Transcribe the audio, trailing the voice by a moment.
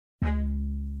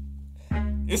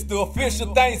It's the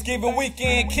official Thanksgiving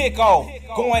weekend kickoff,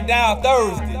 going down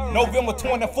Thursday, November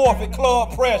 24th at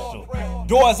Club Pressure.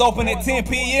 Doors open at 10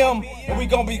 p.m. and we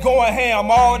gonna be going ham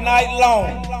all night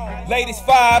long. Ladies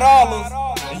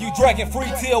 $5 and you drinking free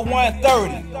till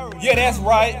 1:30. Yeah, that's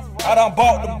right. I done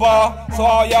bought the bar, so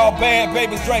all y'all bad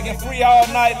babies drinking free all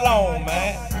night long,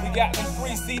 man. We got them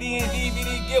free CD and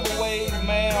DVD giveaways,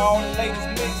 man. All the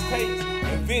latest mixtapes.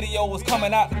 Video was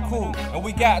coming out the crew, and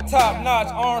we got top-notch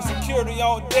armed security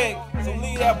on deck, so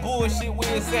leave that bullshit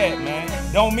where it's at, man.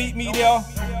 Don't meet me there,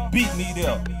 beat me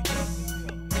there.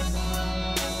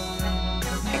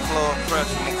 Club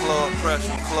pressure,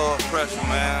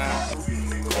 man.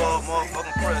 Club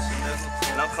motherfucking pressure,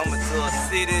 nigga. And I'm coming to a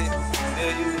city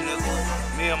near you, nigga.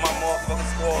 Me and my motherfucking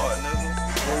squad, nigga.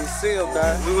 When you see them,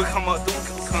 man. We would come up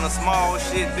through kind of small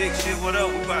shit, big shit,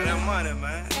 whatever. We got that money,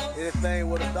 man. Anything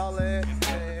with $1 in it.